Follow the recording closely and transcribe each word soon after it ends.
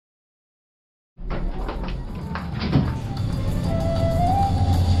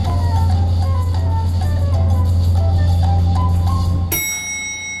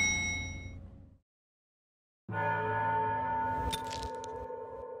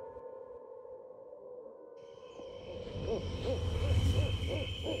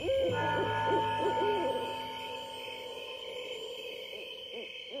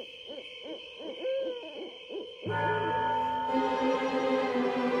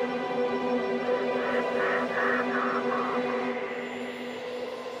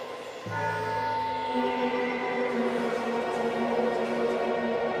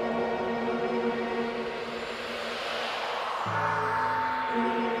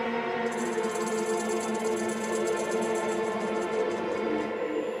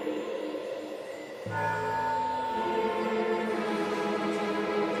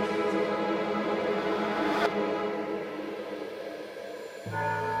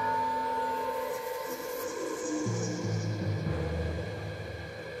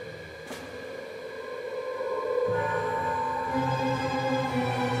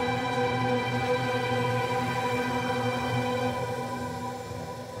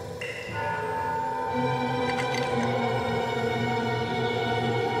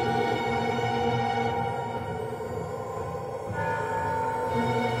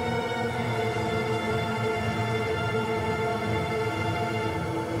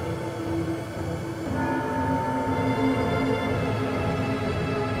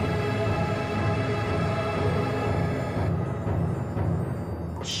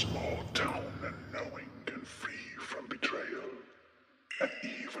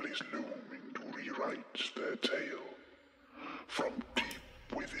evil is looming to rewrite their tale. From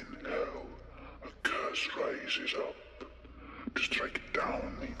deep within hell, a curse rises up to strike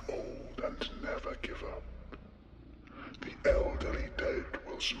down the old and never give up. The elderly dead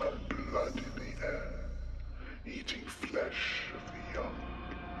will smell blood in the air, eating flesh of the young,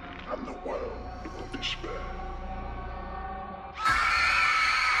 and the world will despair.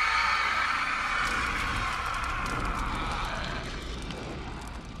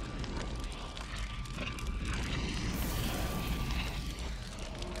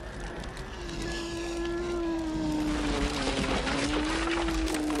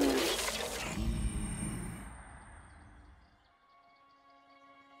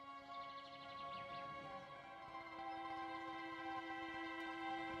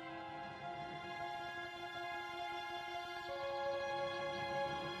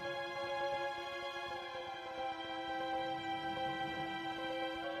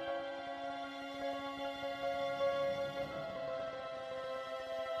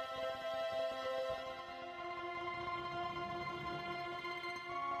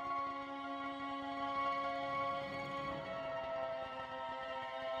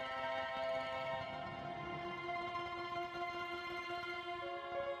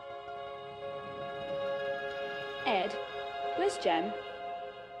 Ed, where's Jem?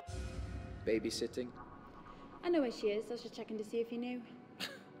 Babysitting. I know where she is. I was just checking to see if you knew.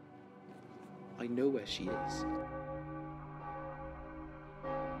 I know where she is.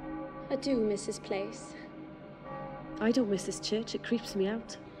 I do miss this place. I don't miss this church. It creeps me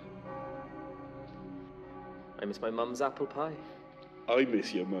out. I miss my mum's apple pie. I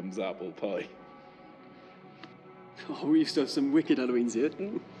miss your mum's apple pie. Oh, we used to have some wicked Halloweens here.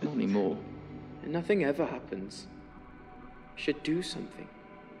 Not anymore. And nothing ever happens. We should do something.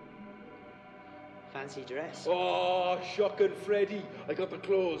 Fancy dress. Oh, shocking Freddy. I got the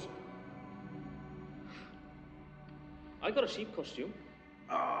clothes. I got a sheep costume.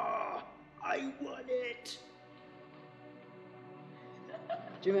 Ah, I won it.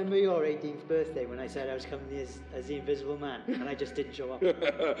 Do you remember your 18th birthday when I said I was coming as the Invisible Man and I just didn't show up?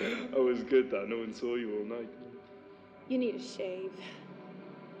 I was good that no one saw you all night. You need a shave.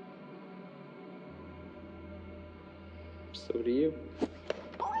 So do you.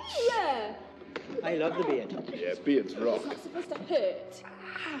 Oh, yeah! I love the beard. Yeah, beards rock. It's not supposed to hurt.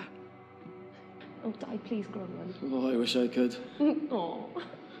 Oh, Di, please grow one. Oh, I wish I could. Oh.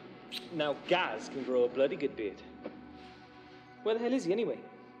 Now Gaz can grow a bloody good beard. Where the hell is he anyway?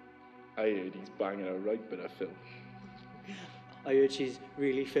 I heard he's banging a right bit of filth. I heard she's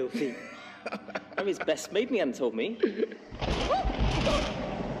really filthy. I'm his best mate, me hadn't told me.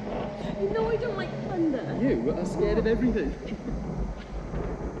 No, I don't like thunder. You are scared of everything.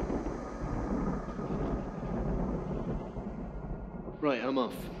 Right, I'm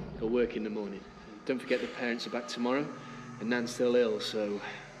off. Got work in the morning. Don't forget the parents are back tomorrow, and Nan's still ill, so...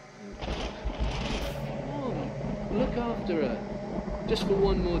 Mom, look after her. Just for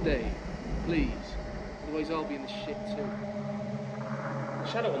one more day, please. Otherwise I'll be in the shit too.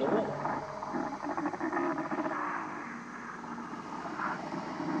 Shadow on the wall.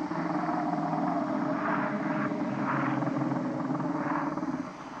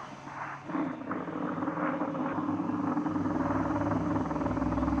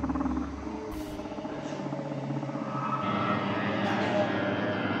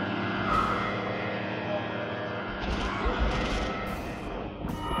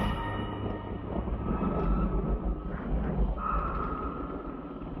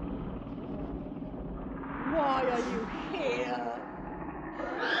 Why are you here?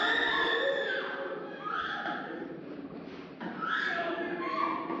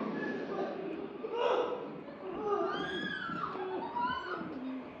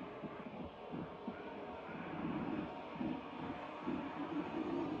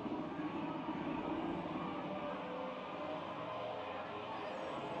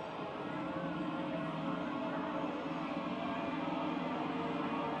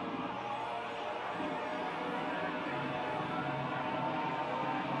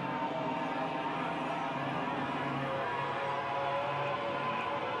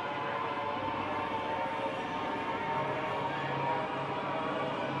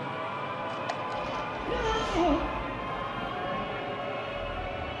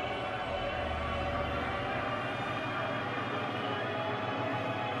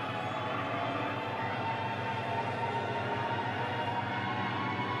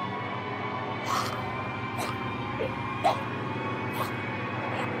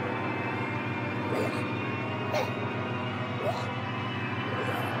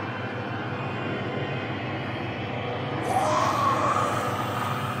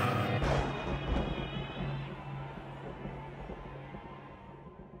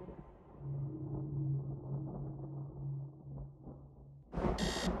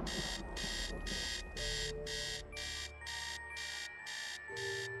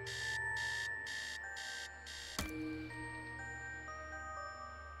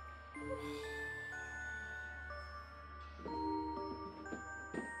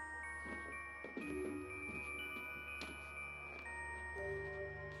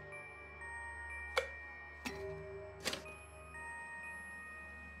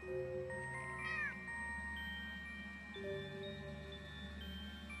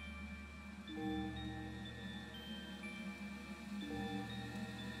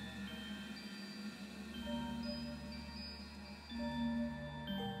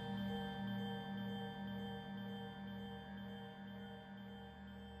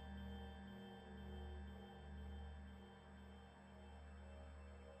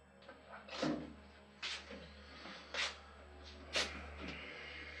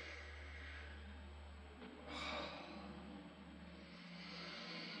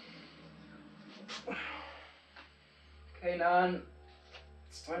 Okay, Nan.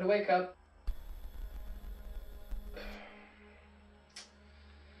 It's time to wake up.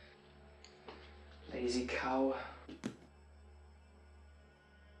 Lazy cow.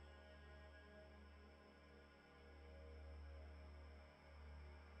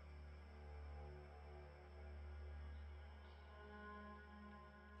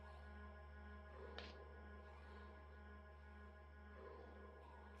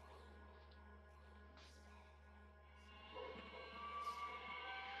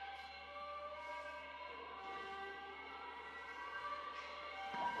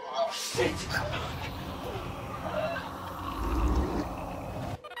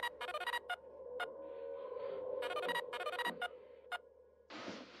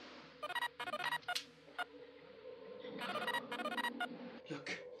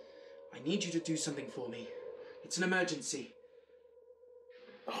 Look, I need you to do something for me. It's an emergency.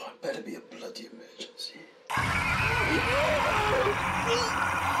 Oh, it better be a bloody emergency.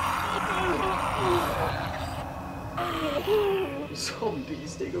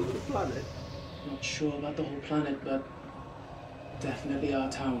 Zombies take over the planet. Not sure about the whole planet, but definitely our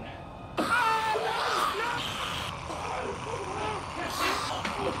town.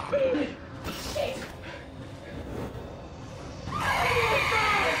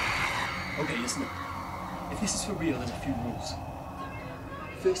 Okay, listen up. If this is for real, there's a few rules.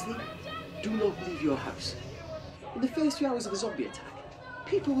 Firstly, do not leave your house. In the first few hours of a zombie attack,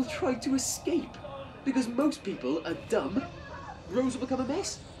 people will try to escape. Because most people are dumb. Roads will become a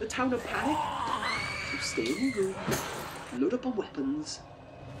mess. The town will panic. So stay in your room, load up on weapons,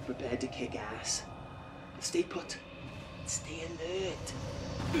 prepare to kick ass. Stay put. Stay alert.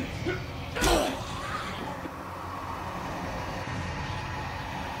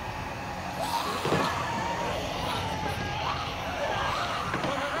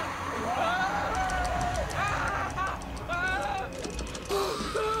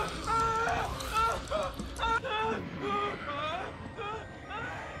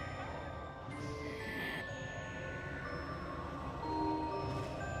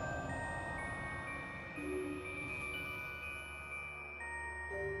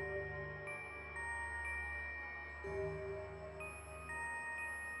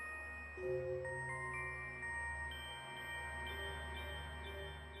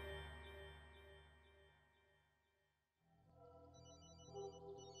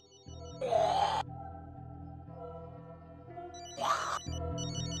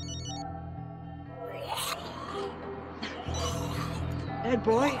 Ed,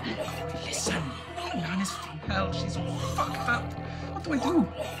 boy. Listen, Nan is from hell. She's all fucked up. What do I do?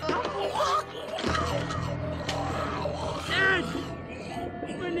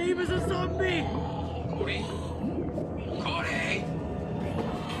 Ed! My neighbor's a zombie! Corey? Corey!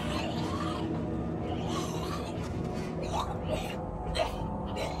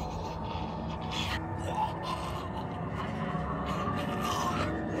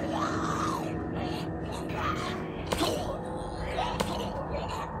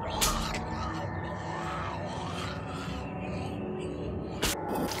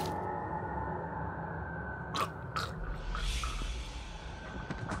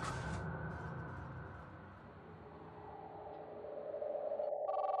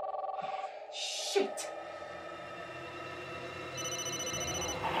 Shit!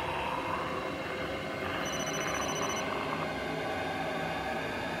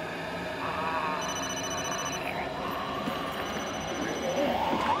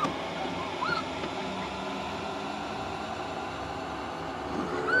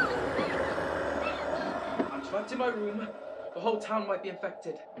 I'm trapped in my room. The whole town might be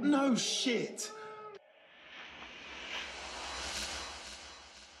infected. No shit.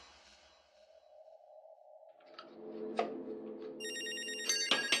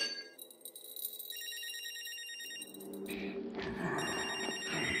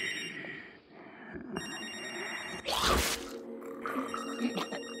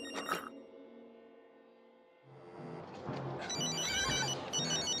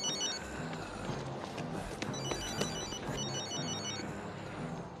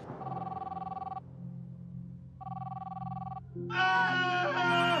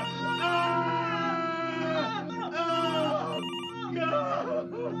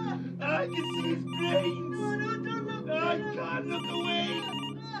 I can see his brains. I can't look away.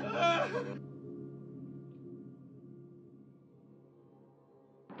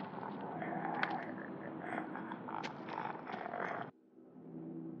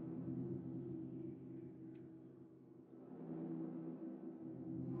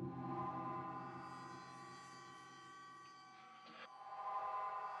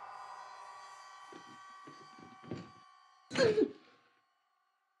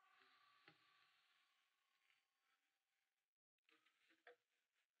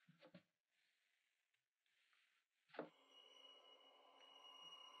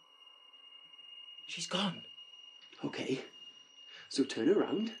 She's gone. Okay, so turn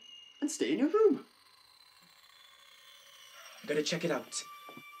around and stay in your room. I'm gonna check it out.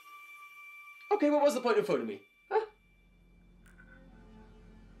 Okay, what was the point of phoning me? Huh?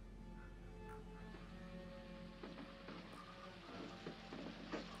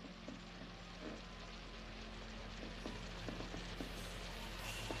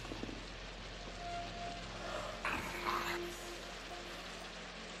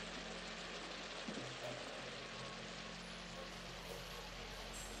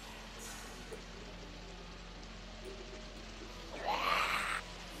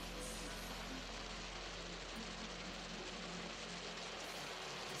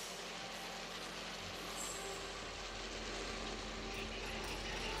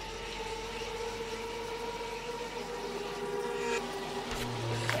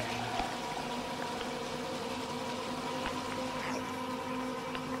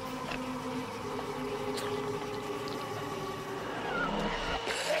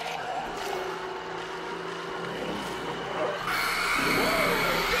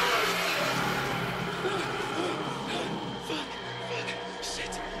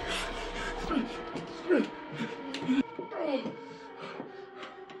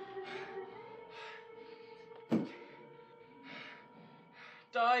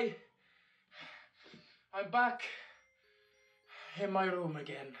 Di, I'm back in my room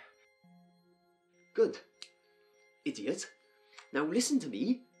again. Good. Idiot. Now listen to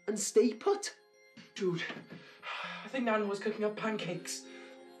me and stay put. Dude, I think Nan was cooking up pancakes.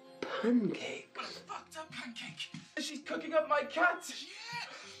 Pancakes? What a fucked up pancake. She's cooking up my cat.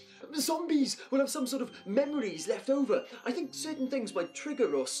 Zombies will have some sort of memories left over. I think certain things might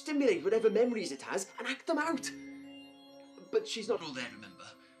trigger or stimulate whatever memories it has and act them out. But she's not all there, remember?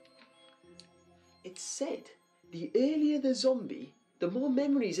 It's said the earlier the zombie, the more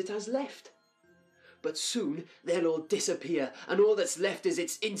memories it has left. But soon they'll all disappear, and all that's left is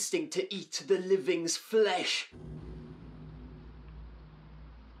its instinct to eat the living's flesh.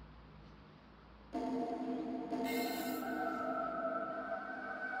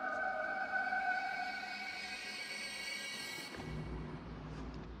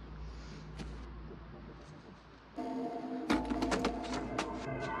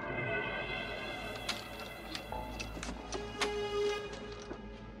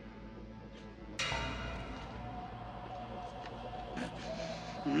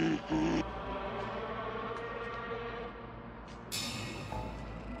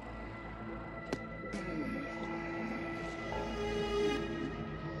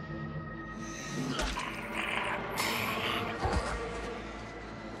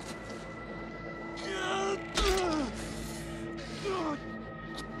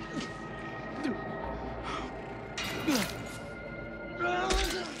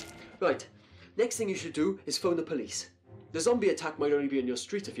 Right, next thing you should do is phone the police. The zombie attack might only be in your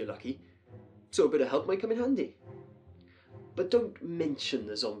street if you're lucky, so a bit of help might come in handy. But don't mention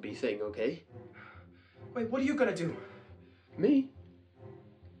the zombie thing, okay? Wait, what are you gonna do? Me?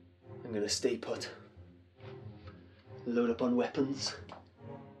 I'm gonna stay put. Load up on weapons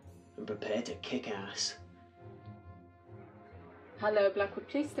and prepare to kick ass. Hello, Blackwood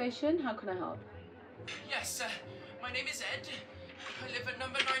Police Station. How can I help? Yes, my name is Ed. I live at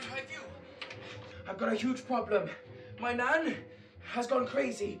number 9 Highview. I've got a huge problem. My Nan has gone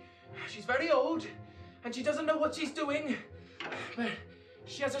crazy. She's very old and she doesn't know what she's doing. But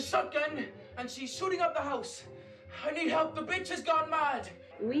she has a shotgun and she's shooting up the house. I need help. The bitch has gone mad.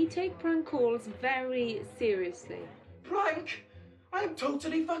 We take prank calls very seriously. Prank? I'm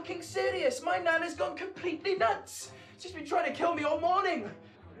totally fucking serious. My Nan has gone completely nuts. She's been trying to kill me all morning.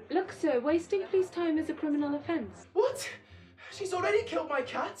 Look, sir, wasting police time is a criminal offence. What? She's already killed my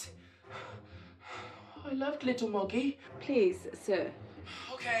cat. I loved little Moggy. Please, sir.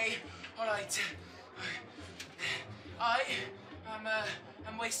 Okay, all right.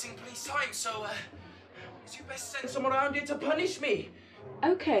 I'm wasting police time, so you best send someone around here to punish me.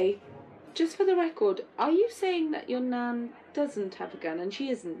 Okay, just for the record, are you saying that your Nan doesn't have a gun and she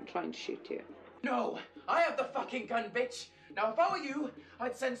isn't trying to shoot you? No, I have the fucking gun, bitch. Now, if I were you,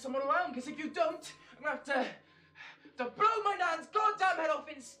 I'd send someone around, because if you don't, I'm gonna have to blow my Nan's goddamn head off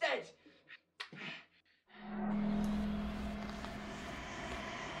instead.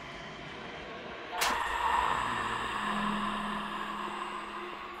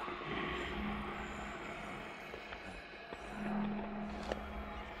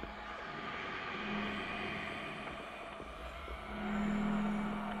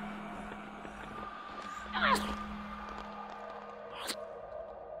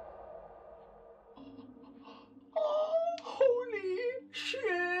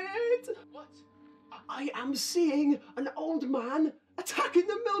 I am seeing an old man attacking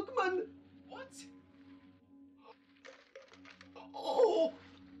the milkman. What? Oh!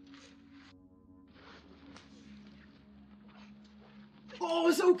 Oh,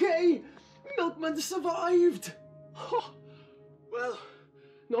 it's okay. Milkman survived. Oh, well,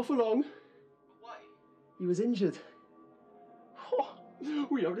 not for long. Why? He was injured. Oh,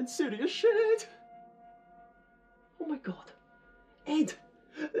 we are in serious shit. Oh my God. Ed,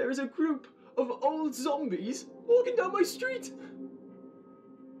 there is a group of old zombies walking down my street.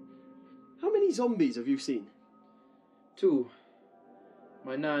 How many zombies have you seen? 2.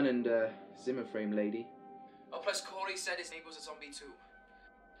 My nan and Zimmer frame lady. Oh, plus Corey said his neighbour was a zombie too.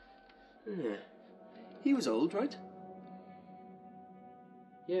 Yeah. He was old, right?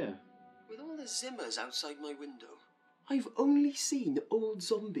 Yeah. With all the Zimmers outside my window, I've only seen old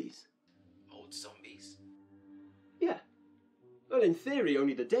zombies. Old zombies? Yeah. Well, in theory,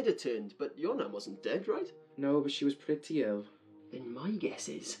 only the dead are turned, but your nan wasn't dead, right? No, but she was pretty ill. Then my guess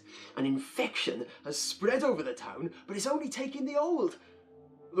is an infection has spread over the town, but it's only taking the old.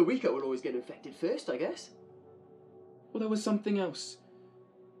 The weaker will always get infected first, I guess. Well, there was something else.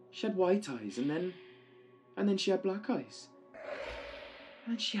 She had white eyes, and then she had black eyes.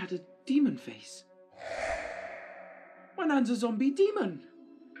 And she had a demon face. My nan's a zombie demon.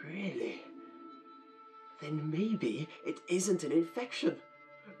 Really? Then maybe it isn't an infection.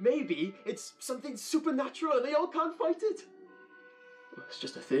 Maybe it's something supernatural and they all can't fight it. Well, it's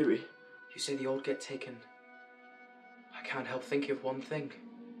just a theory. You say the old get taken. I can't help thinking of one thing.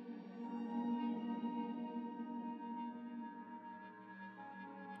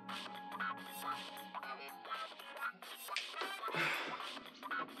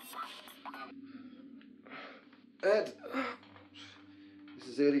 Ed, this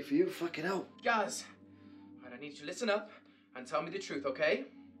is early for you, fucking hell. Gaz, I need you to listen up and tell me the truth, okay?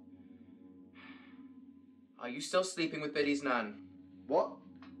 Are you still sleeping with Billy's nan? What?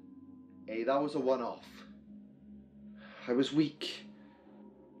 Hey, that was a one-off. I was weak.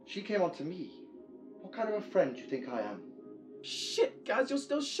 She came on to me. What kind of a friend do you think I am? Shit, Gaz, you're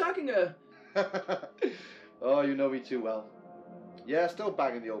still shagging her. Oh, you know me too well. Yeah, still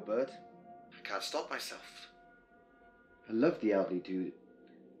banging the old bird. I can't stop myself. I love the elderly dude.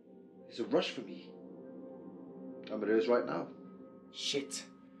 It's a rush for me. I'm at hers right now. Shit.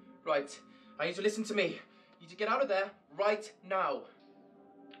 Right, I need you to listen to me. You need to get out of there right now.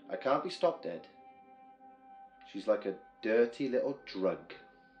 I can't be stopped, Ed. She's like a dirty little drug.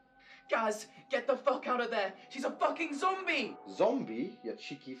 Gaz, get the fuck out of there. She's a fucking zombie. Zombie? You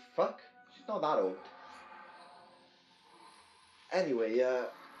cheeky fuck. She's not that old. Anyway,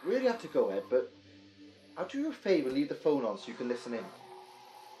 really have to go, Ed, but I'll do you a favour and leave the phone on so you can listen in.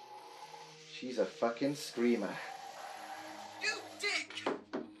 She's a fucking screamer. You dick!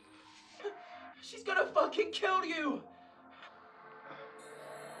 She's gonna fucking kill you!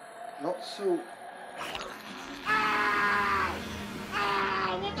 Not so... Ah!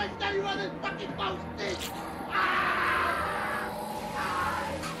 Ah! What I tell you on this fucking postage? Ah!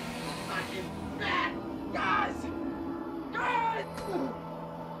 Ah! Fucking bad! Gaz! Gaz!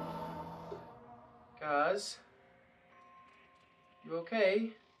 Gaz? You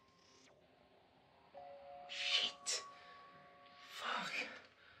okay? Shit. Fuck.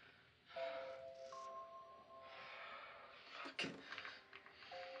 Fuck.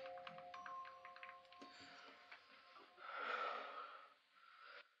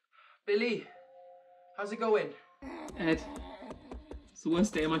 Billy, how's it going? Ed, it's the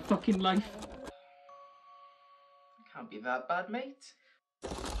worst day of my fucking life. Can't be that bad, mate.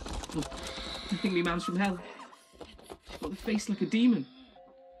 I think me man's from hell. She's got the face like a demon.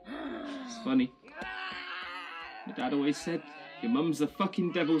 It's funny. My dad always said, your mum's the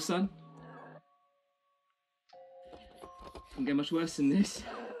fucking devil, son. Couldn't get much worse than this.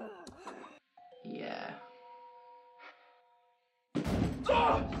 Yeah.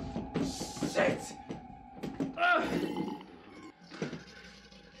 Oh! Shit!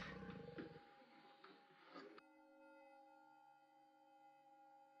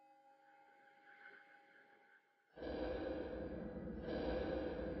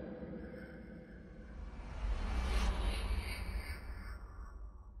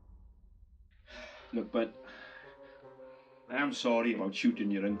 Look, bud, I am sorry about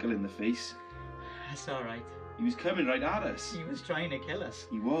shooting your uncle in the face. That's all right. He was coming right at us. He was trying to kill us.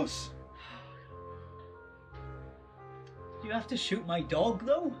 He was. Do you have to shoot my dog,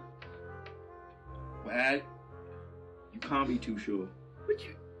 though? Well, you can't be too sure. But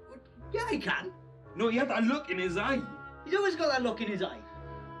you... Yeah, I can. No, he had that look in his eye. He's always got that look in his eye.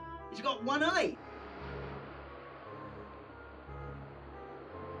 He's got one eye.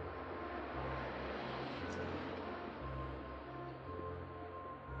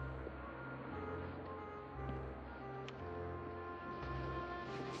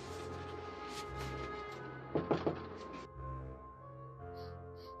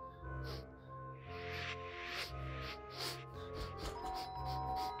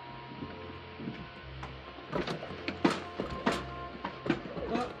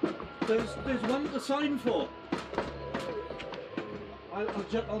 there's one to sign for.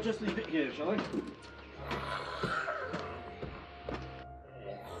 I'll just leave it here, shall I?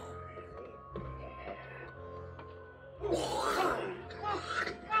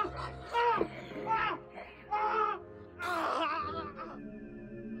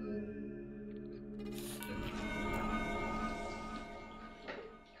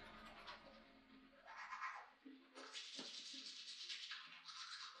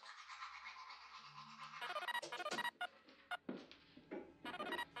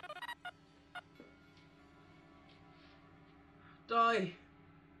 Die.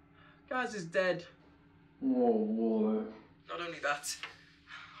 Gaz is dead. Whoa. Not only that,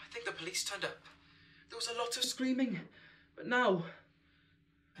 I think the police turned up. There was a lot of screaming, but now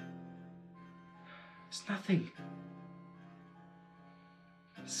there's nothing.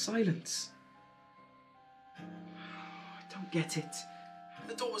 Silence. I don't get it.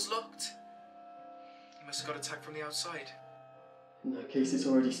 The door was locked. He must have got attacked from the outside. In that case, it's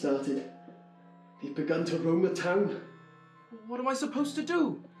already started. They've begun to roam the town. What am I supposed to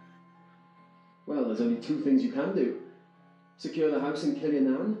do? Well, there's only two things you can do. Secure the house and kill your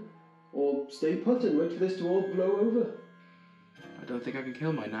nan, or stay put and wait for this to all blow over. I don't think I can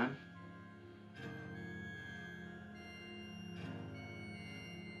kill my nan.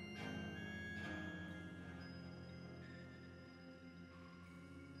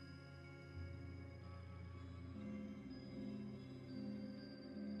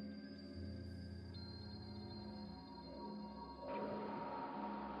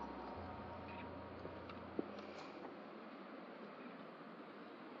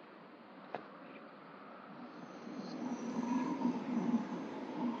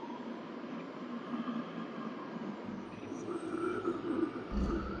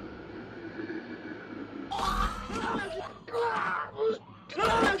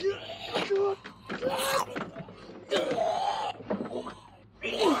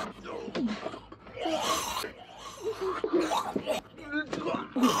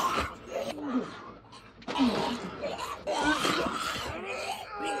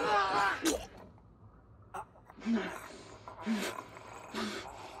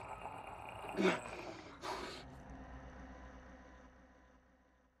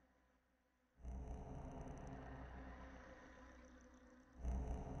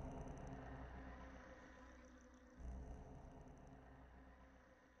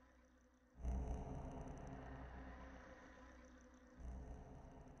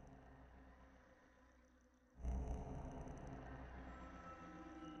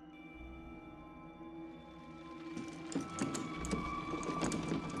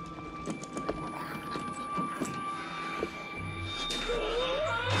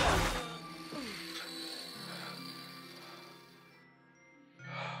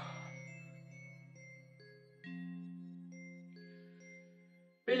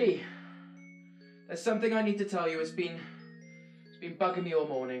 Billy, there's something I need to tell you. It's been bugging me all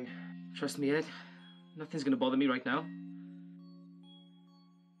morning. Trust me, Ed. Nothing's gonna bother me right now.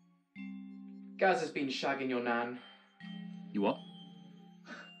 Gaz has been shagging your nan. You what?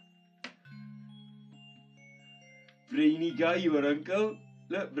 Brainy guy, your uncle.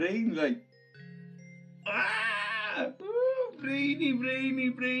 Look, brain, like. Ah! Ooh, brainy.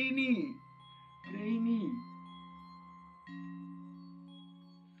 Brainy.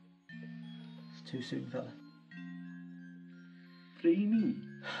 It's too soon, fella. Brainy.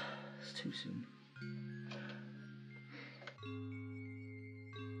 It's too soon.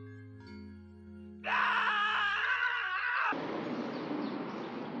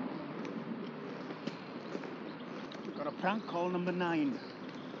 Got a prank call number 9.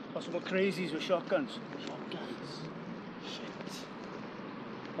 Possible crazies with shotguns. Shotguns? Shit.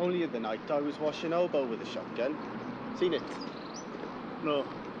 Only the other night I was washing elbow with a shotgun. Seen it? No.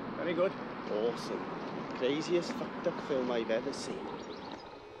 Very good. Awesome. Craziest fucked up film I've ever seen.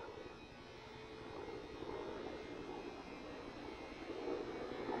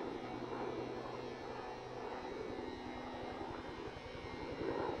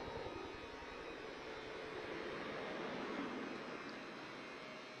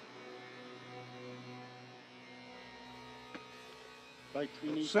 Right,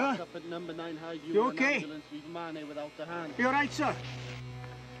 we need Sir? up at number 9 High View. You with an okay? ambulance. We've a man here without the hand. You alright, sir?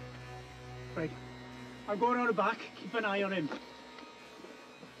 Right. I'm going around the back. Keep an eye on him.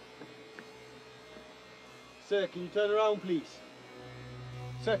 Sir, can you turn around, please?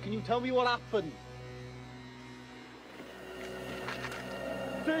 Sir, can you tell me what happened?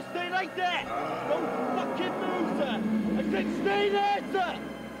 Sir, stay right there! Don't fucking move, sir! I said stay there, sir!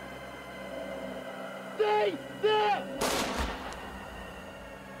 Stay there!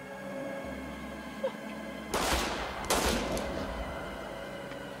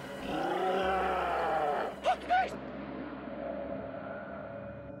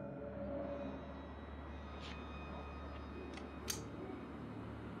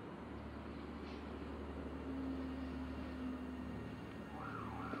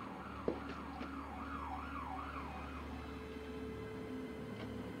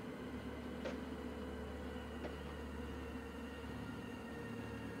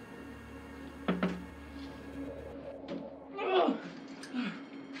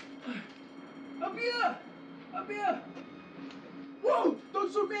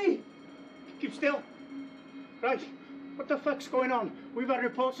 suit me. Keep still. Right. What the fuck's going on? We've had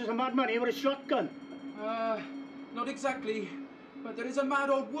reports there's a madman here with a shotgun. Not exactly. But there is a mad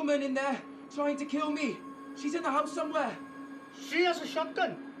old woman in there trying to kill me. She's in the house somewhere. She has a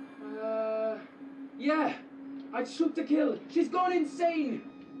shotgun? Yeah. I'd shoot to kill. She's gone insane.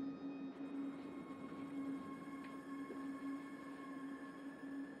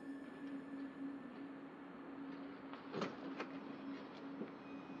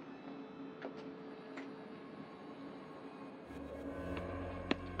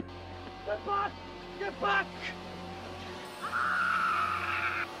 Get back! Get back!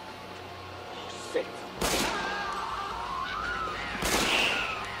 Shit!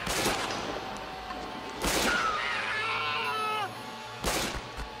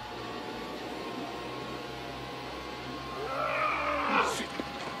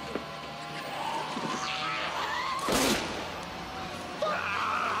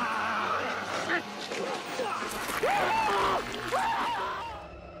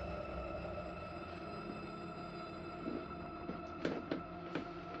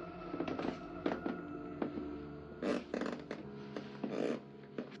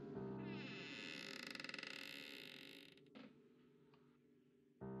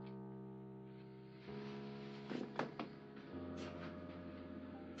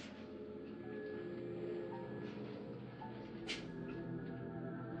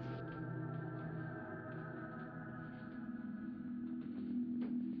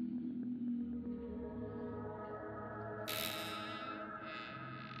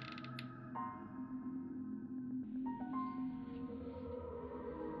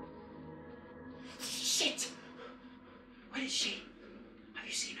 Shit! Where is she? Have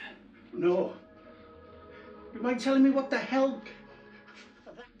you seen her? No. You mind telling me what the hell?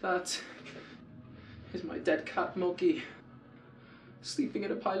 That is my dead cat, Milky. Sleeping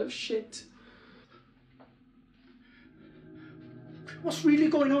in a pile of shit. What's really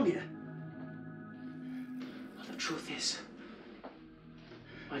going on here? Well, the truth is,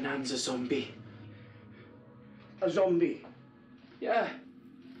 my nan's a zombie. A zombie? Yeah.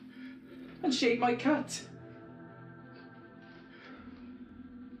 And she ate my cat.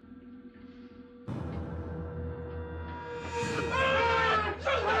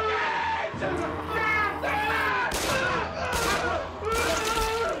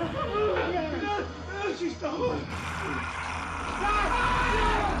 She's gone.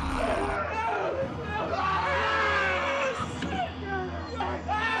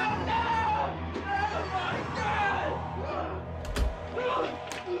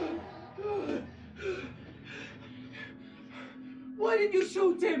 Why did you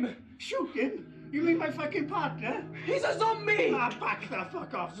shoot him? Shoot him? You mean my fucking partner? He's a zombie! Ah, back the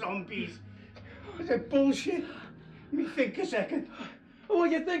fuck off, zombies. Is that bullshit? Let me think a second. Oh,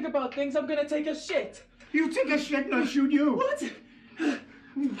 you think about things, I'm gonna take a shit. You take a shit and I'll shoot you. What?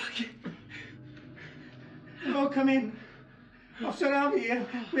 Oh, come in. Officer Al here.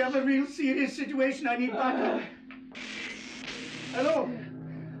 We have a real serious situation. I need backup. Hello?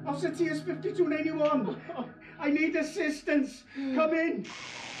 Officer TS 5291. I need assistance. Come in.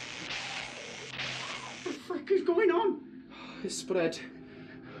 What the fuck is going on? It's spread.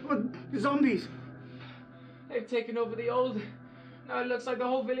 What? Zombies? They've taken over the old. Now it looks like the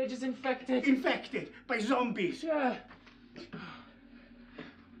whole village is infected. Infected? By zombies? Yeah.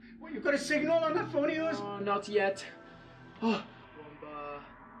 Well, you've got a signal on that phone of yours? Oh, not yet. Oh.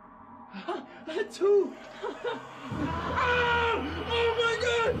 Two. Oh my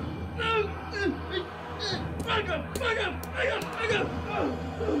God! No! Back up! Back up! Back up! Back up!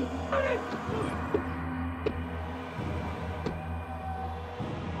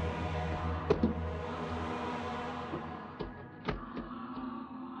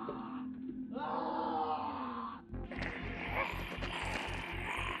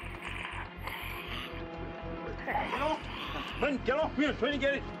 Get off! Man, get off! We're trying to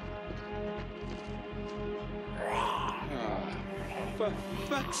get it. For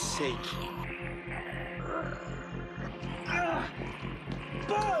fuck's sake.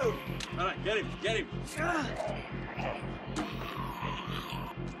 Boom! All right, get him, get him.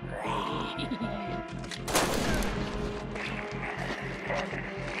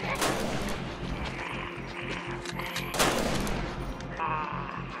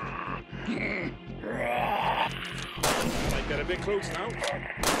 Might get a bit close now.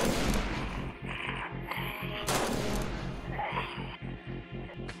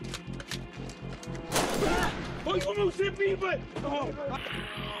 Oh, you almost hit me, but... Oh,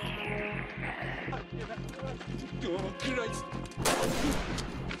 oh Christ.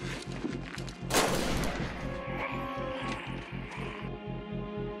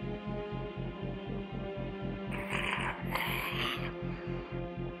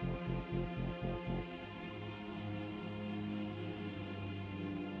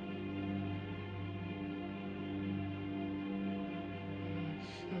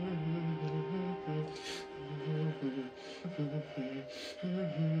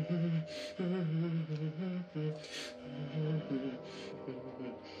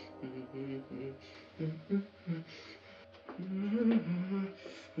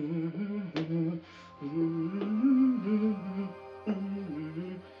 Oh.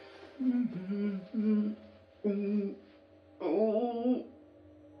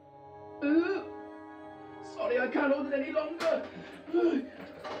 Sorry, I can't hold it any longer. Oh.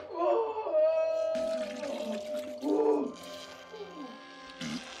 Oh. Oh.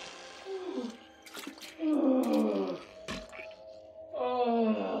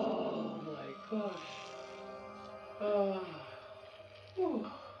 Oh my gosh. Oh. Oh.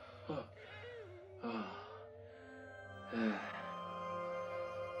 Oh.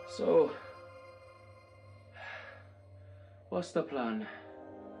 So, what's the plan?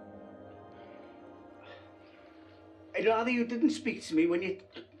 I'd rather you didn't speak to me when you're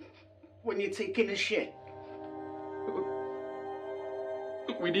taking a shit.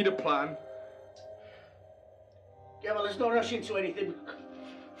 We need a plan. Yeah, well, let's not rush into anything.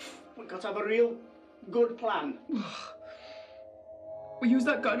 We've got to have a real good plan. We use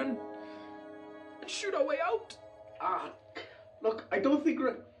that gun and shoot our way out. Look, I don't think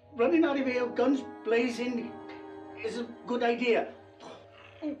running out of here, guns blazing, is a good idea.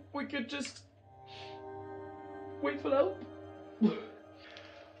 We could just wait for help.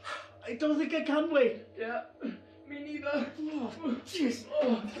 I don't think I can wait. Yeah, me neither. Oh, jeez.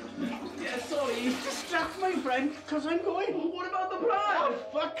 Oh. Yeah, sorry. Distract my friend, because I'm going. What about the plan? Oh,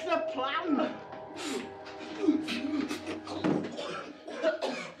 fuck the plan.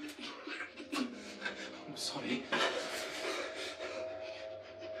 I'm sorry.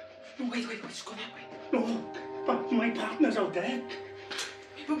 No, wait, just go that way. No, but my partner's out there.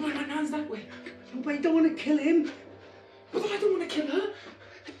 But my nan's that way. No, but I don't want to kill him. But I don't want to kill her.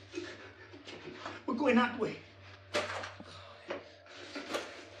 We're going that way.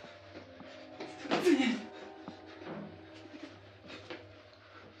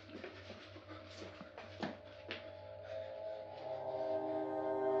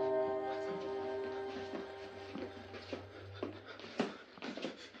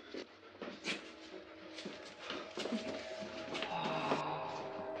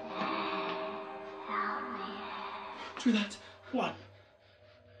 Do you hear that? What?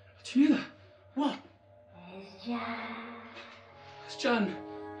 Do you hear that? What? It's Jan.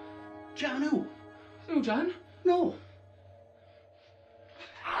 Jan who? No, Jan. No.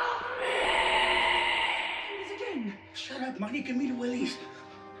 It's again. Shut up, man. You give me the willies.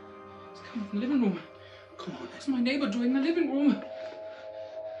 It's coming from the living room. Come on. It's my neighbour doing the living room.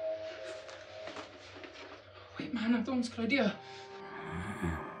 Wait, man, I thought it was a good idea.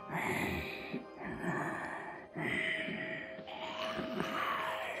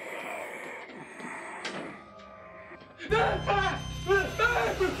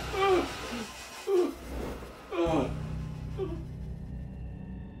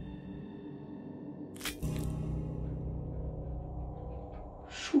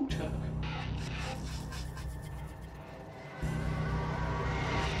 Shoot her.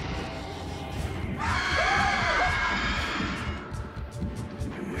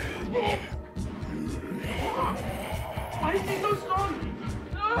 Why is he so strong?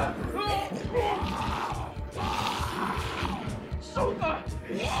 Shoot her!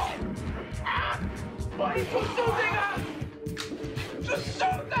 Why is he shooting her? Just shoot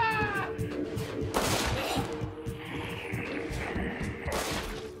her!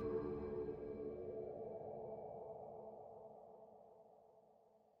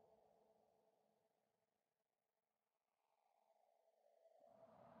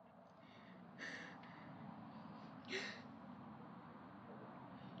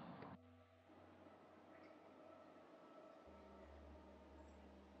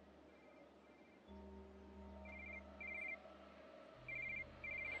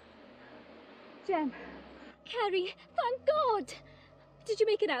 Jem. Carrie, thank God! Did you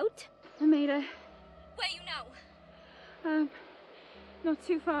make it out? I made it. Where are you now? Not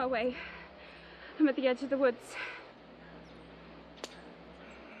too far away. I'm at the edge of the woods.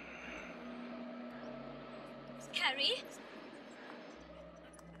 Carrie?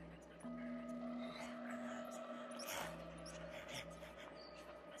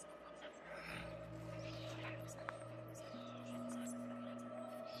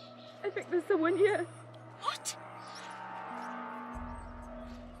 I think there's someone here. What?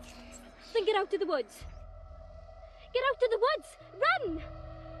 Then get out to the woods. Get out to the woods! Run!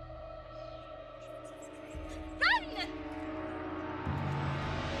 Run!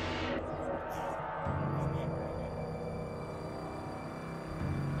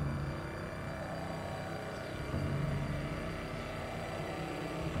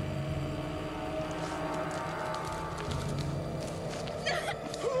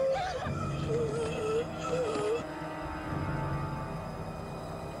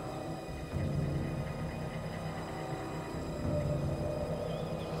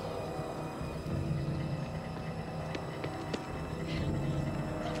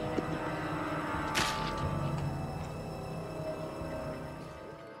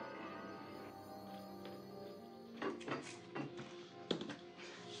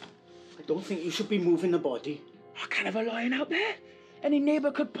 Don't think you should be moving the body. I can't have her lying out there. Any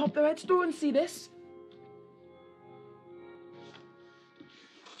neighbour could pop their heads through and see this.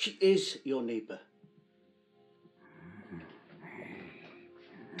 She is your neighbour.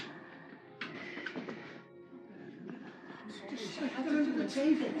 Under the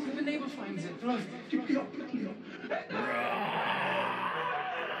table. If the neighbour finds it, right?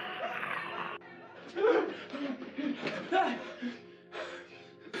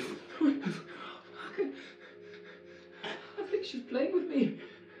 I think she's playing with me.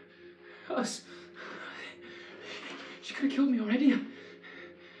 Us. She could have killed me already. I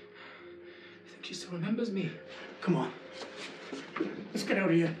think she still remembers me. Come on. Let's get out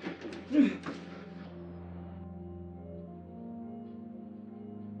of here.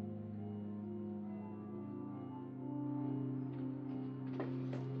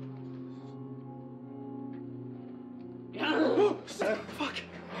 Fuck!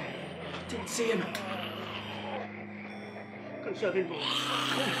 Didn't see him. Conserve him.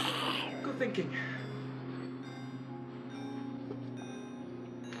 Good thinking.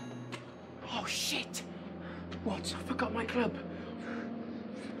 Oh shit! What? I forgot my club.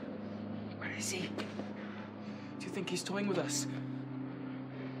 Where is he? Do you think he's toying with us?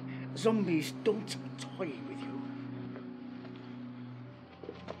 Zombies don't toy with you.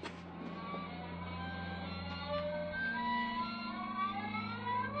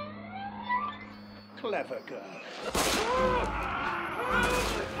 Clever girl.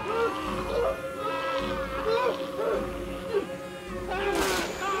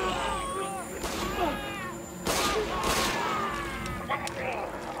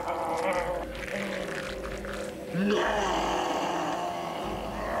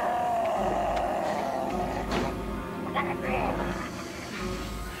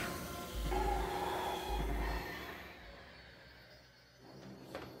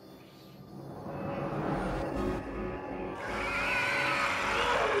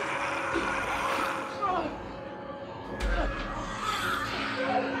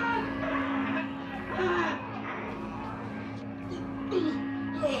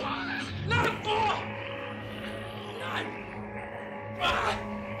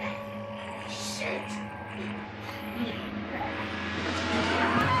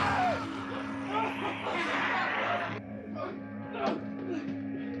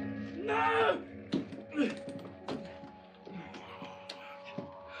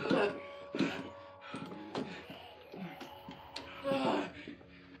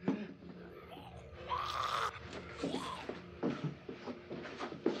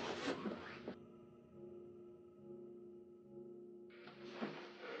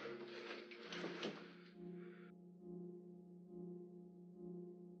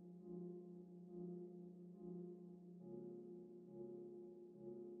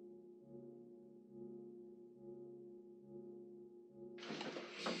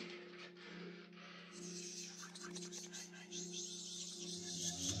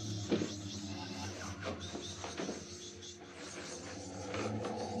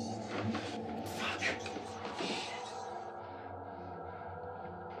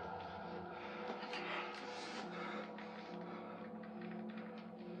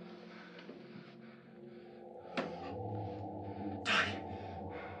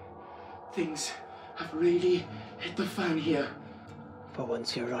 Things have really hit the fan here. For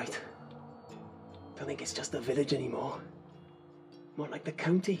once, you're right. Don't think it's just a village anymore. More like the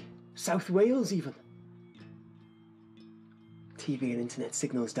county, South Wales even. TV and internet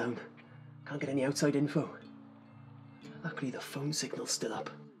signals down. Can't get any outside info. Luckily, the phone signal's still up.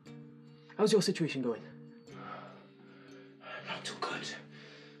 How's your situation going? Not too good.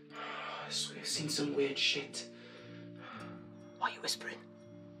 I swear I've seen some weird shit. Why are you whispering?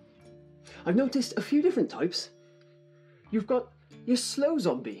 I've noticed a few different types. You've got your slow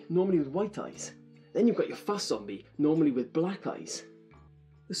zombie, normally with white eyes. Then you've got your fast zombie, normally with black eyes.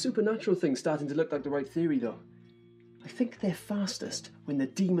 The supernatural thing's starting to look like the right theory, though. I think they're fastest when the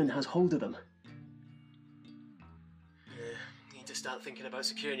demon has hold of them. Need to start thinking about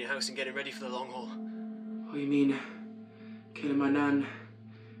securing your house and getting ready for the long haul. Oh, you mean killing my nan,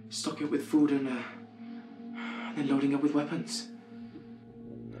 stocking it with food and then loading up with weapons?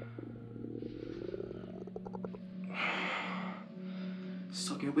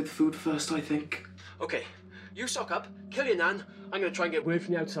 Stocking up with food first, I think. Okay, you stock up, kill your nan. I'm gonna try and get word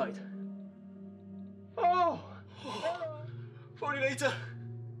from the outside. Oh! Phone you later.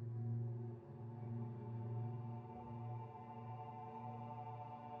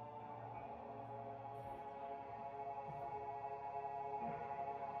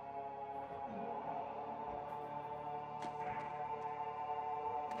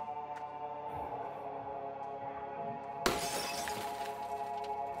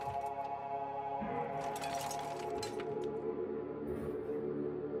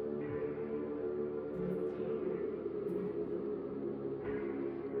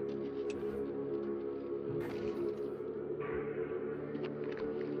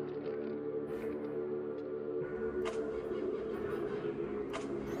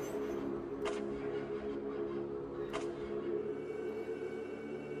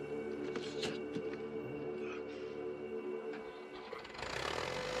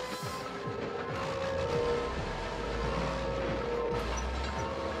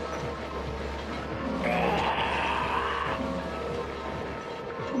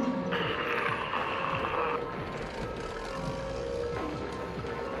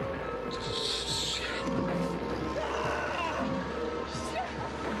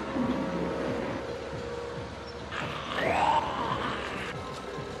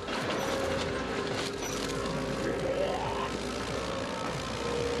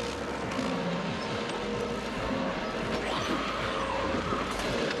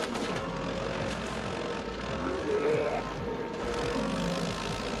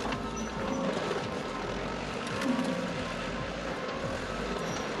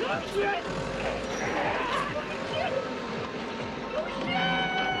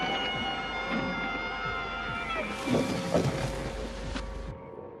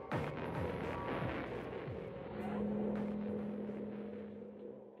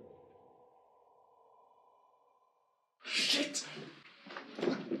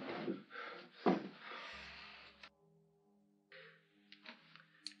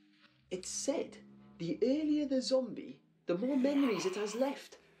 It's said the earlier the zombie, the more memories it has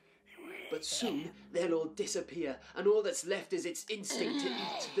left. But soon they'll all disappear, and all that's left is its instinct to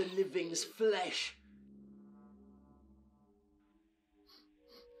eat the living's flesh.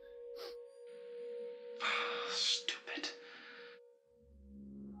 Stupid.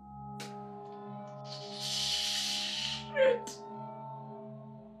 Shit!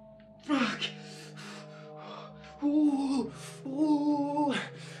 Fuck! Ooh, ooh,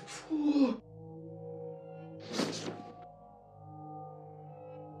 ooh.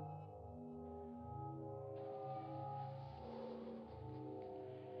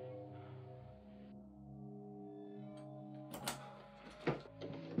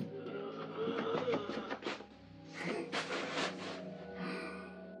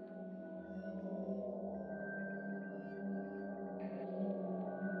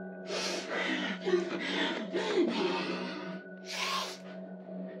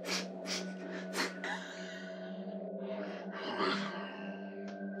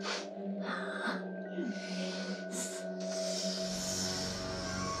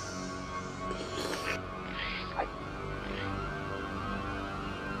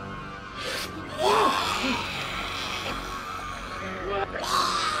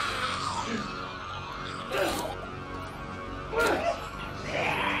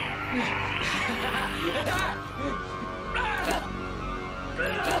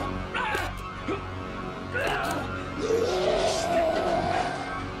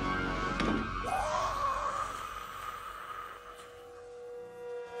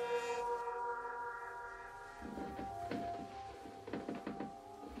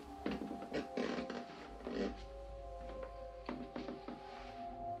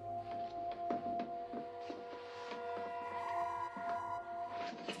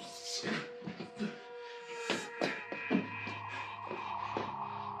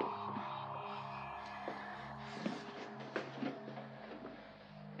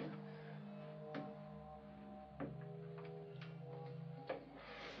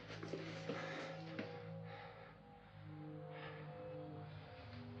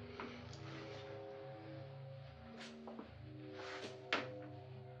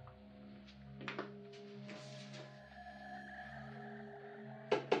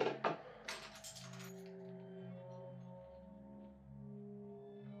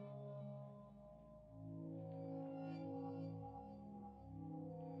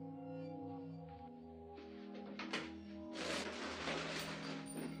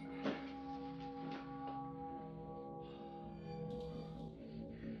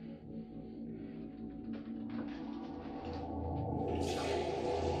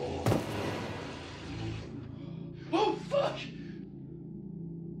 Oh, fuck!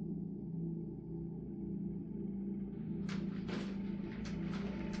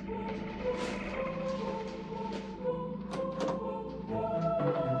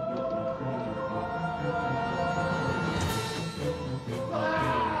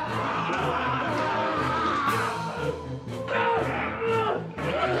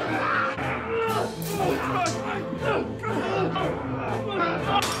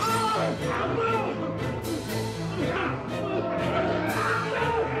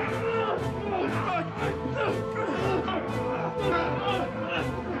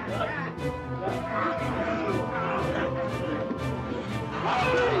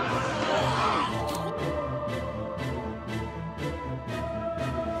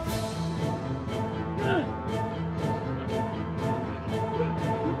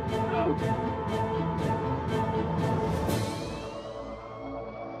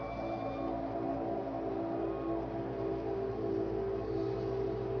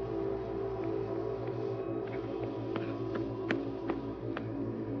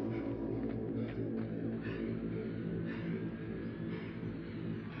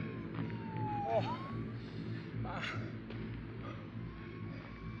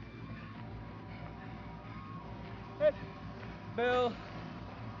 Bill.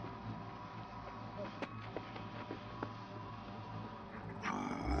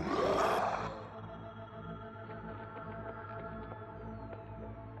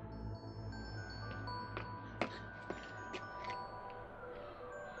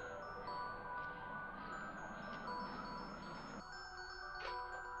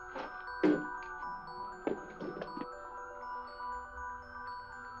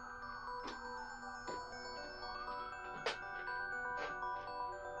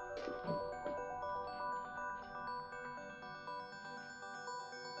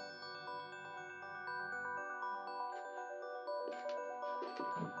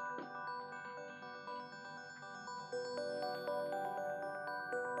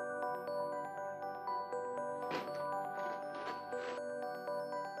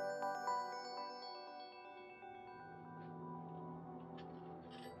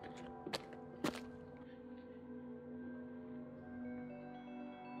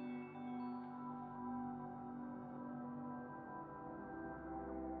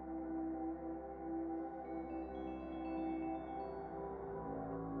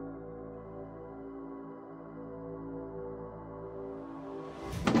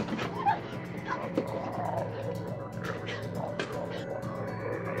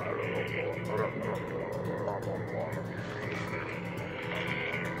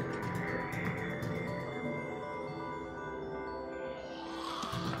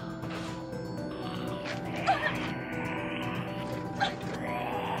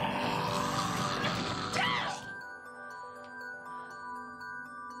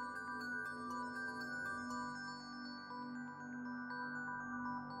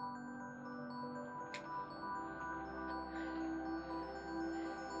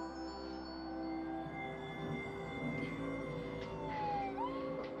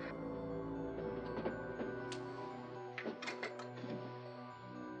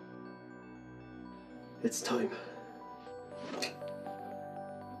 It's time.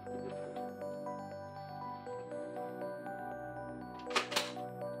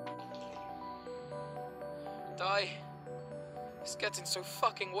 Di, it's getting so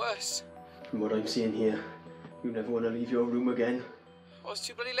fucking worse. From what I'm seeing here, you never want to leave your room again. Oh, it's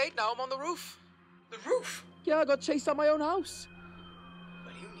too bloody late now. I'm on the roof. The roof? Yeah, I got chased out my own house.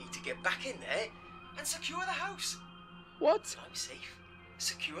 Well, you need to get back in there and secure the house. What? I'm safe,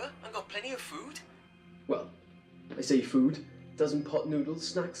 secure, and got plenty of food. Well, I say food. Dozen pot noodles,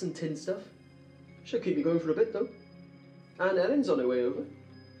 snacks and tin stuff. Should keep you going for a bit, though. And Ellen's on her way over.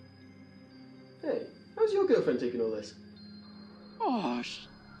 Hey, how's your girlfriend taking all this? Oh, shit!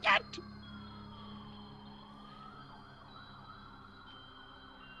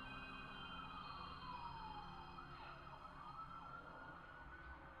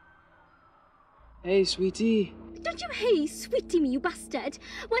 Hey, sweetie. Don't you hey, sweetie me, you bastard.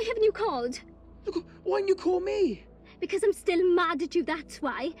 Why haven't you called? Look, why didn't you call me? Because I'm still mad at you, that's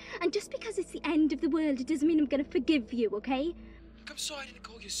why. And just because it's the end of the world, it doesn't mean I'm gonna forgive you, okay? Look, I'm sorry I didn't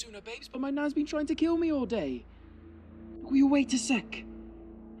call you sooner, babes, but my nan's been trying to kill me all day. Will you wait a sec?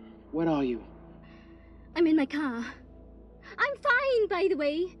 Where are you? I'm in my car. I'm fine, by the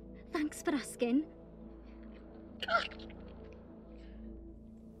way. Thanks for asking.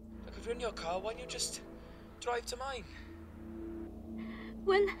 Look, if you're in your car, why don't you just drive to mine?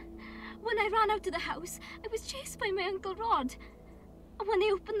 When I ran out of the house, I was chased by my Uncle Rod. And when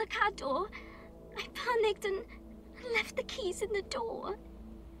I opened the car door, I panicked and left the keys in the door.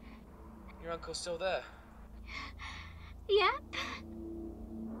 Your uncle's still there? Yep.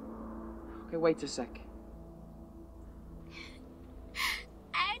 Okay, wait a sec.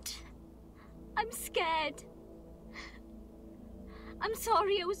 Ed, I'm scared. I'm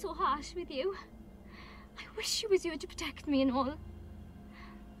sorry I was so harsh with you. I wish it was you to protect me and all.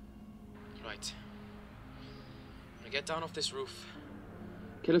 Right. I'm gonna get down off this roof,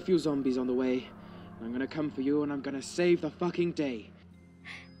 kill a few zombies on the way, and I'm gonna come for you and I'm gonna save the fucking day.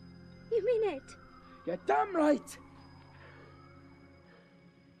 You mean it? You're damn right!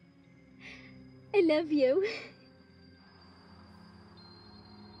 I love you.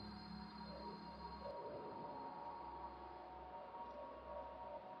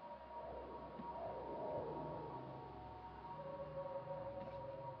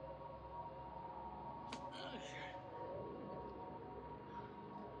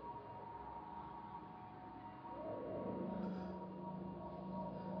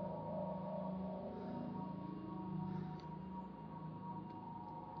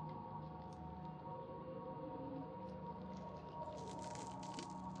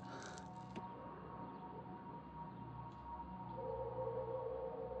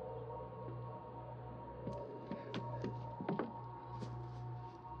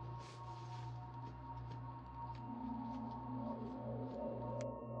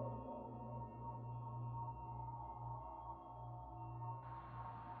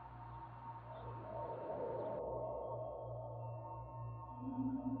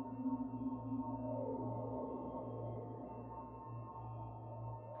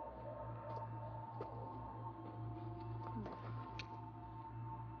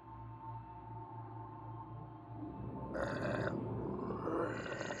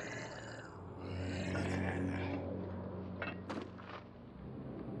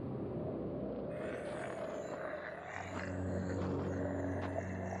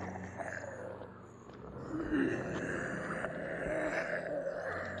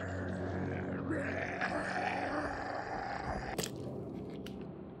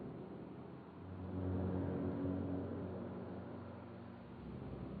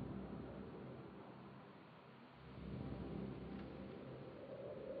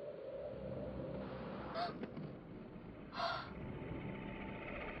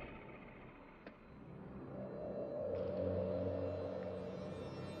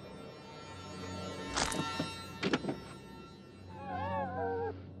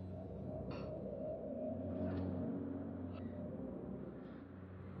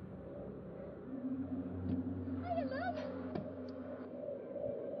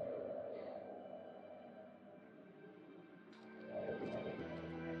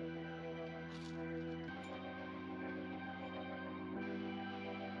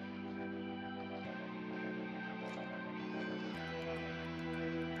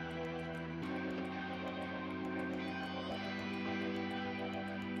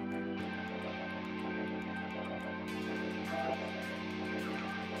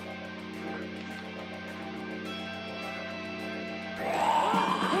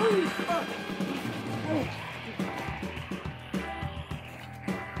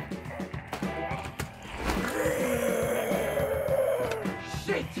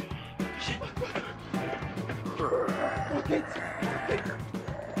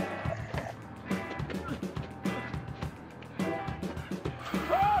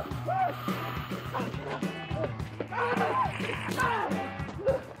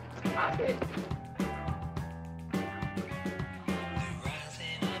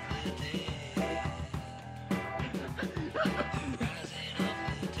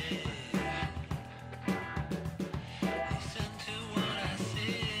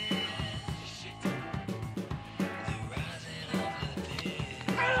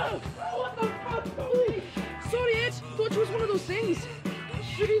 those things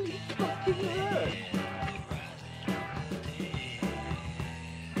really fucking hurt.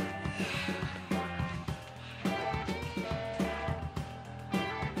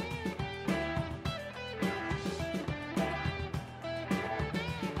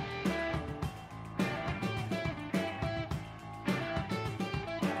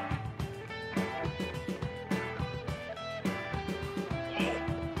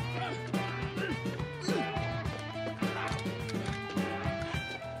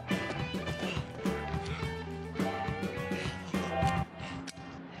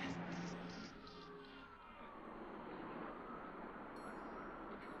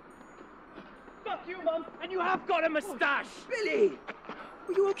 Fuck you, Mum, and you have got a moustache! Billy!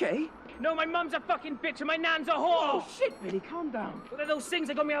 Are you okay? No, my mum's a fucking bitch and my nan's a whore! Oh, shit, Billy, calm down. What are those things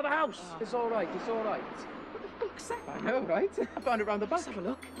that got me out of the house? It's all right, it's all right. What the fuck's that? I know, right? I found it round the back. Let's have a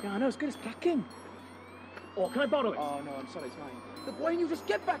look. Yeah, I know, it's good as blacking. Oh, can I borrow it? Oh, no, I'm sorry, it's mine. Look, why don't you just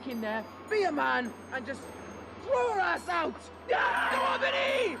get back in there, be a man, and just throw her ass out? Yeah! Go on,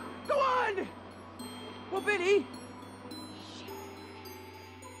 Billy! Go on! Well, Billy...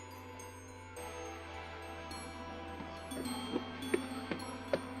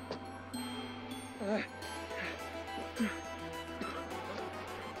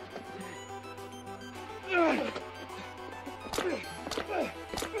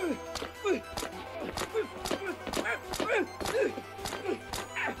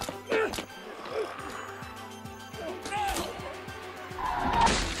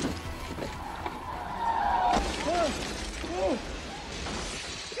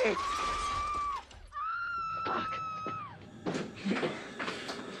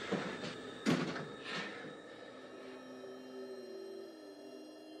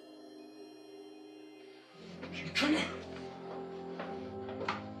 Come on.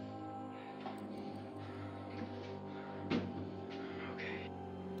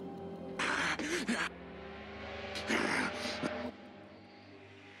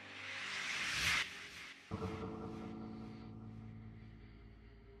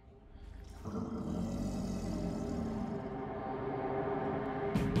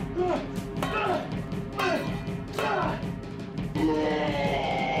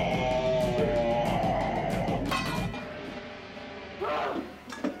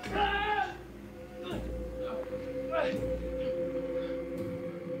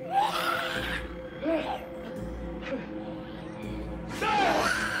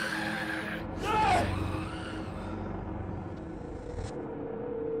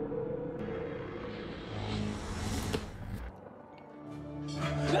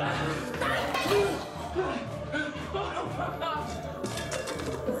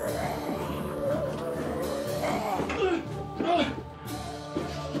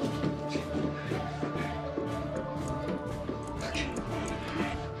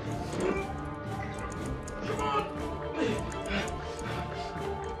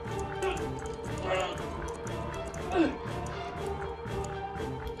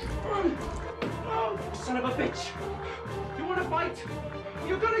 Son of a bitch! You want to fight?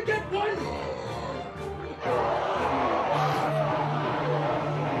 You're gonna get one!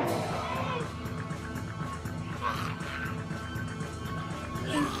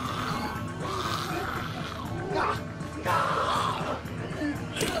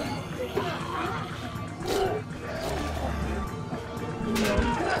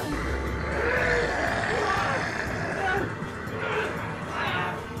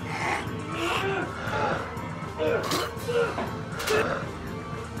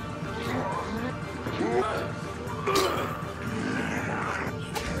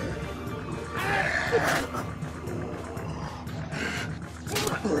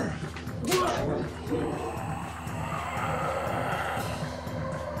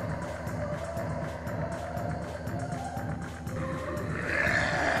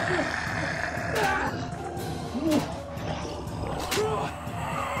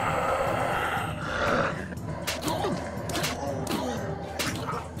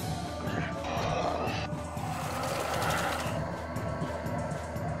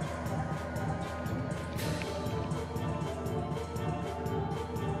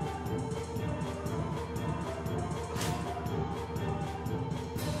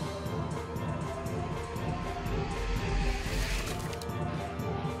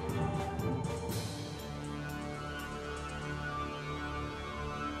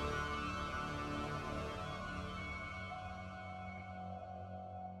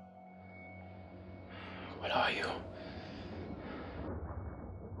 What are you?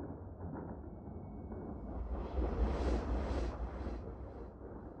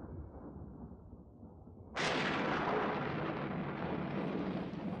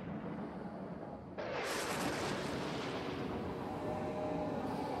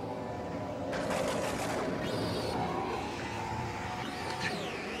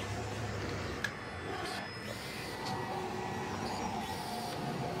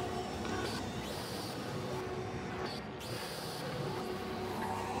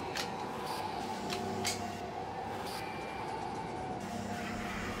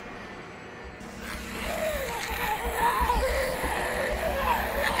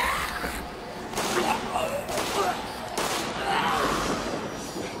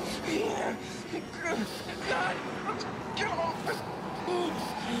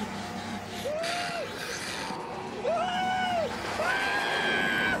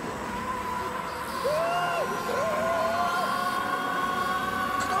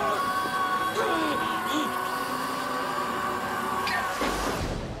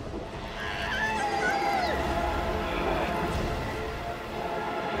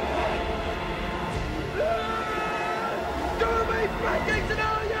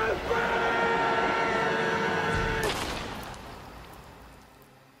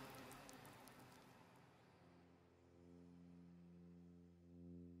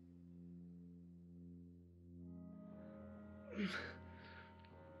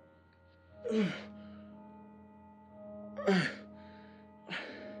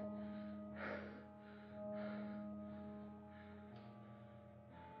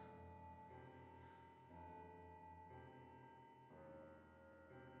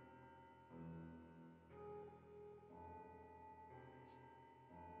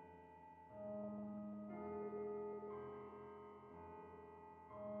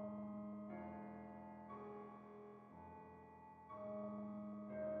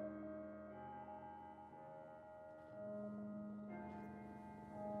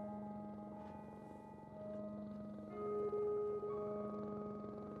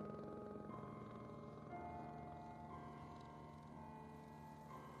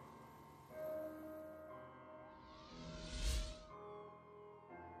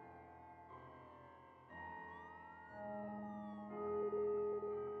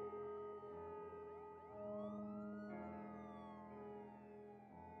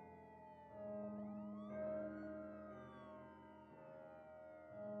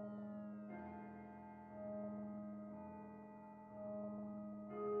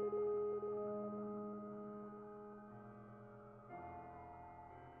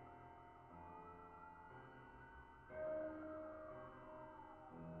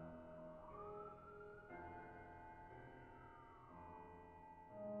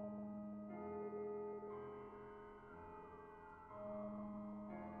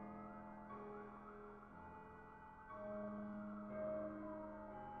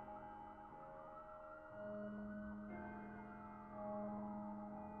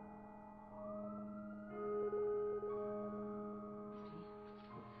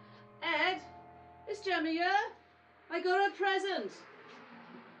 Ed, it's Gemma here. I got a present.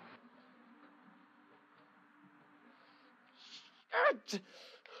 Ed!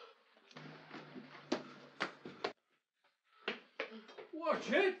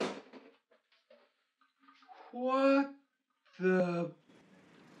 Watch it! What the...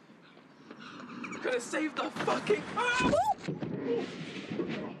 Could have saved the fucking... Oh!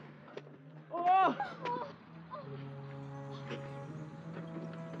 Oh!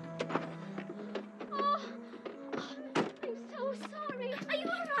 I'm so sorry. Are you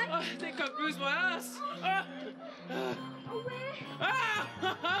all right? I think I bruised my ass. Where?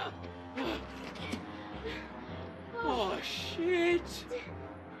 Oh, shit.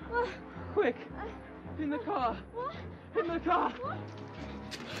 Quick. In the car. What? In the car. What?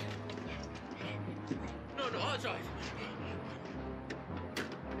 No, I'll drive.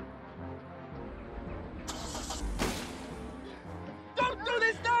 Don't do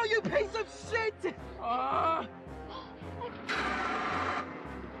this now, you piece of shit! Ah!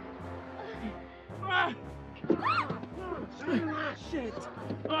 Ah! Shit!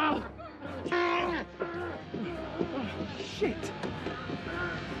 Ah! Shit!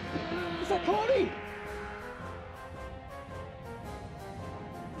 Is that Corey?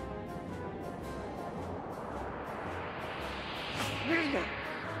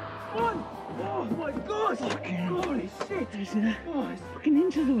 One! Oh my god! Fucking holy shit! Oh, it's fucking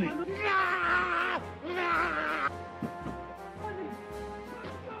inches away.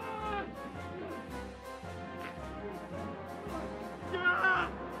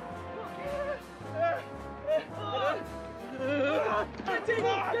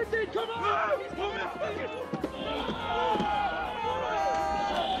 Get in! Come on! He's coming!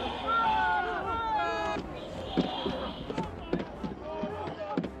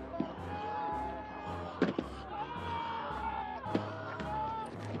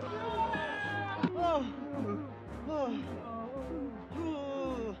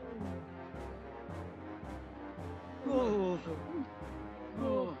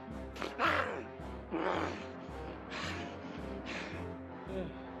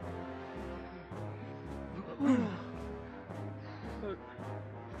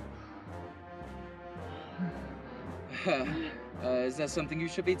 Is that something you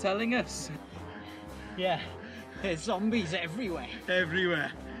should be telling us? Yeah, there's zombies everywhere.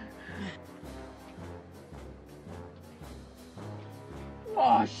 Everywhere.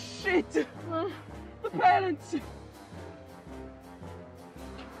 Oh shit! The parents!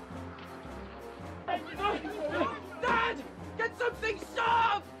 Dad! Get something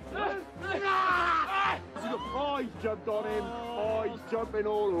soft! Eyes jumped on him. Eyes jumping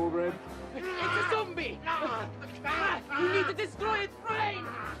all over him. It's a zombie! You need to destroy its brain!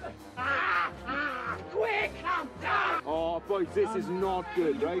 Quick! Oh, boys, this is not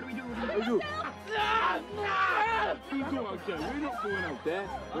good, right? You go out there. We're not going out there.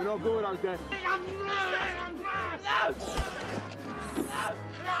 We're not going out there.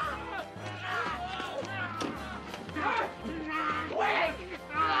 Quick!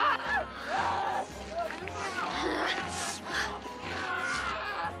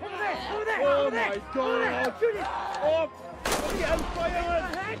 Oh my God! Oh, the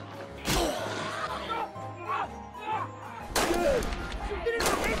hellfire!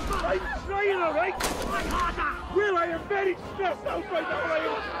 I'm trying, all right? Will, I am very stressed out right now. I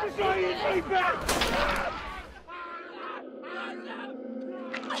am trying my best.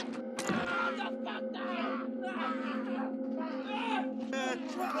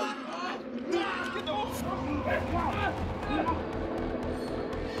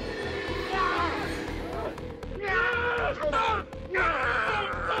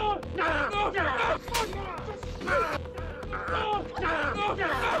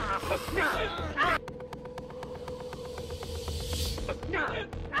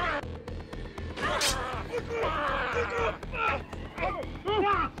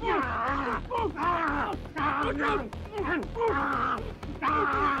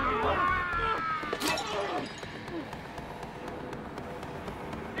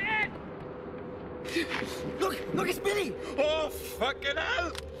 Look, it's Billy! Oh, fucking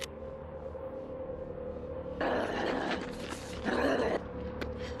hell!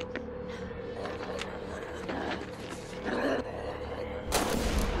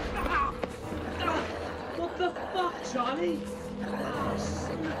 What the fuck, Charlie? Oh,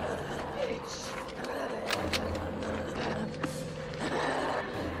 son of a bitch!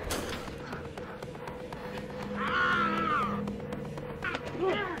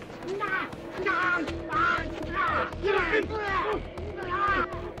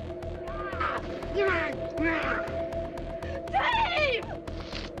 Dave!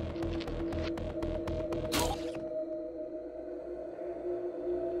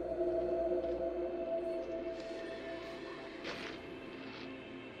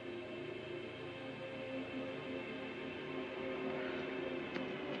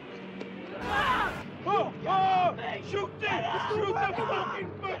 Oh! Oh! Shoot them! Shoot them! Fucking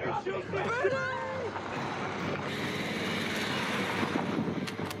murder! Shoot them!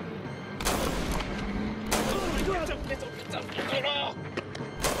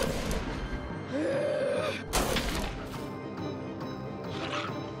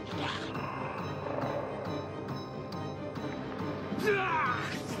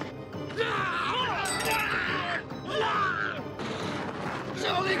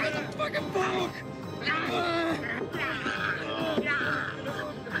 Charlie, get the fucking book!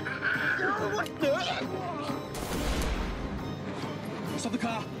 Stop the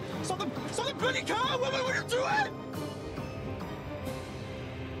car! Stop the bloody car! What are you doing?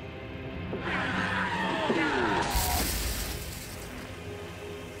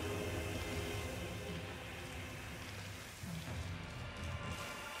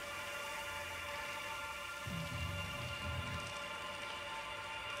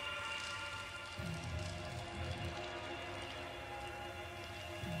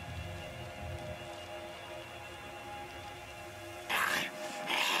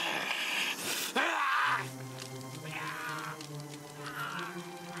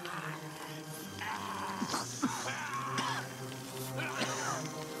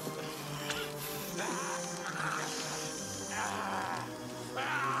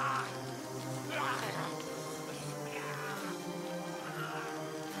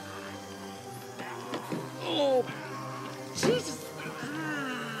 Oh, Jesus!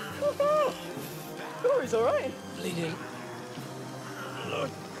 Oh, he's all right. Bleeding.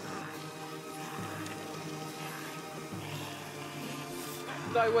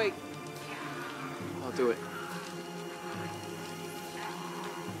 No, wait. I'll do it.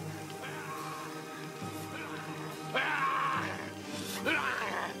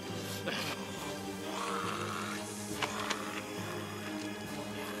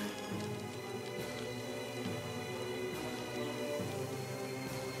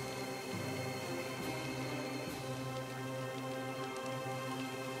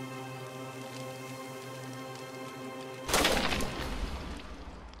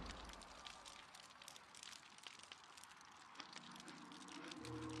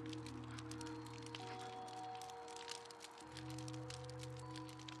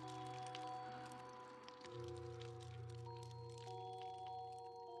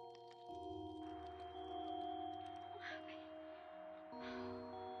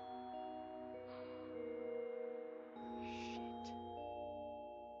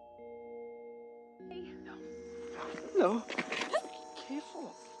 No.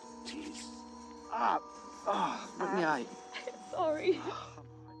 Careful. Jeez. Look in the eye. Sorry.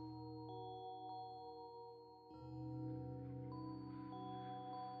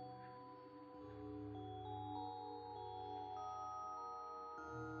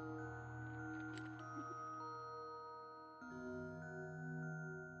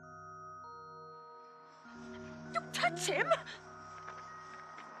 touch him!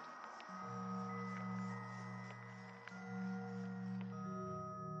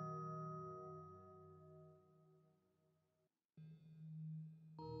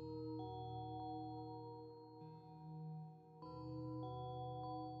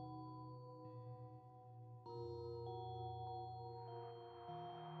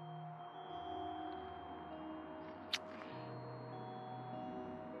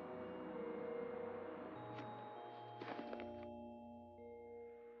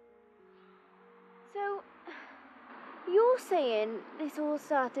 So, you're saying this all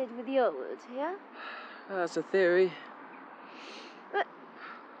started with the old, yeah? That's a theory. But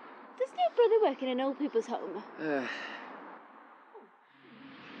doesn't your brother work in an old people's home?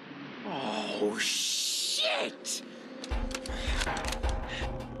 Oh, shit!